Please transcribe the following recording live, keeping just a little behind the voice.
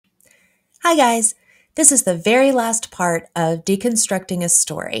Hi guys, this is the very last part of Deconstructing a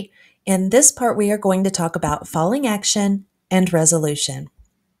Story. In this part, we are going to talk about falling action and resolution.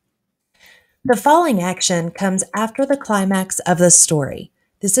 The falling action comes after the climax of the story.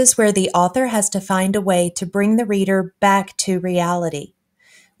 This is where the author has to find a way to bring the reader back to reality.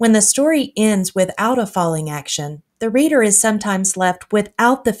 When the story ends without a falling action, the reader is sometimes left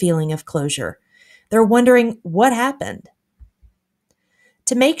without the feeling of closure. They're wondering what happened.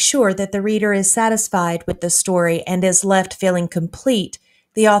 To make sure that the reader is satisfied with the story and is left feeling complete,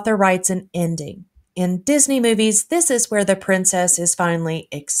 the author writes an ending. In Disney movies, this is where the princess is finally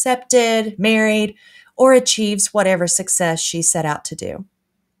accepted, married, or achieves whatever success she set out to do.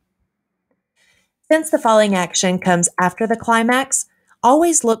 Since the falling action comes after the climax,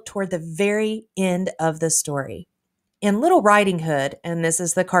 always look toward the very end of the story. In Little Riding Hood, and this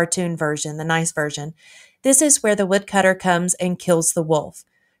is the cartoon version, the nice version, this is where the woodcutter comes and kills the wolf,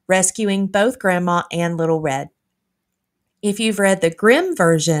 rescuing both Grandma and Little Red. If you've read the Grimm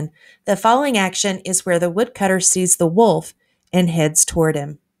version, the falling action is where the woodcutter sees the wolf and heads toward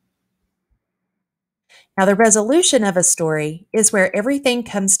him. Now, the resolution of a story is where everything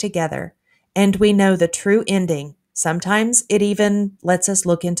comes together and we know the true ending. Sometimes it even lets us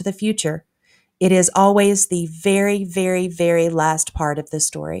look into the future. It is always the very, very, very last part of the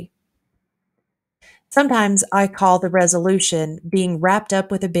story. Sometimes I call the resolution being wrapped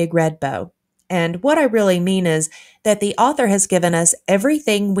up with a big red bow. And what I really mean is that the author has given us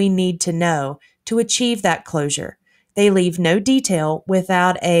everything we need to know to achieve that closure. They leave no detail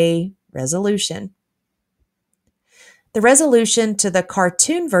without a resolution. The resolution to the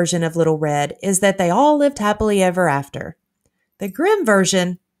cartoon version of Little Red is that they all lived happily ever after. The Grimm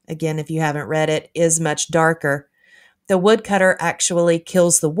version, again, if you haven't read it, is much darker. The woodcutter actually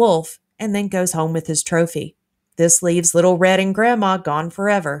kills the wolf and then goes home with his trophy. This leaves Little Red and Grandma gone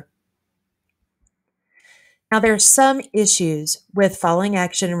forever. Now, there's some issues with falling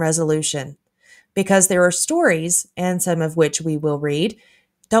action and resolution because there are stories, and some of which we will read,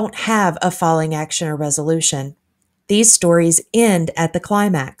 don't have a falling action or resolution. These stories end at the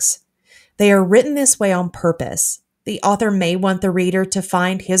climax. They are written this way on purpose. The author may want the reader to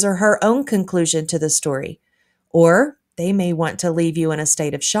find his or her own conclusion to the story, or they may want to leave you in a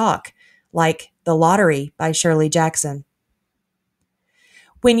state of shock, like The Lottery by Shirley Jackson.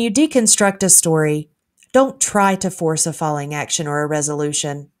 When you deconstruct a story, don't try to force a falling action or a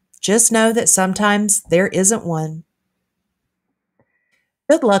resolution. Just know that sometimes there isn't one.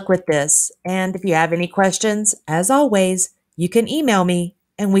 Good luck with this, and if you have any questions, as always, you can email me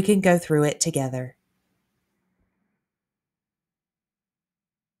and we can go through it together.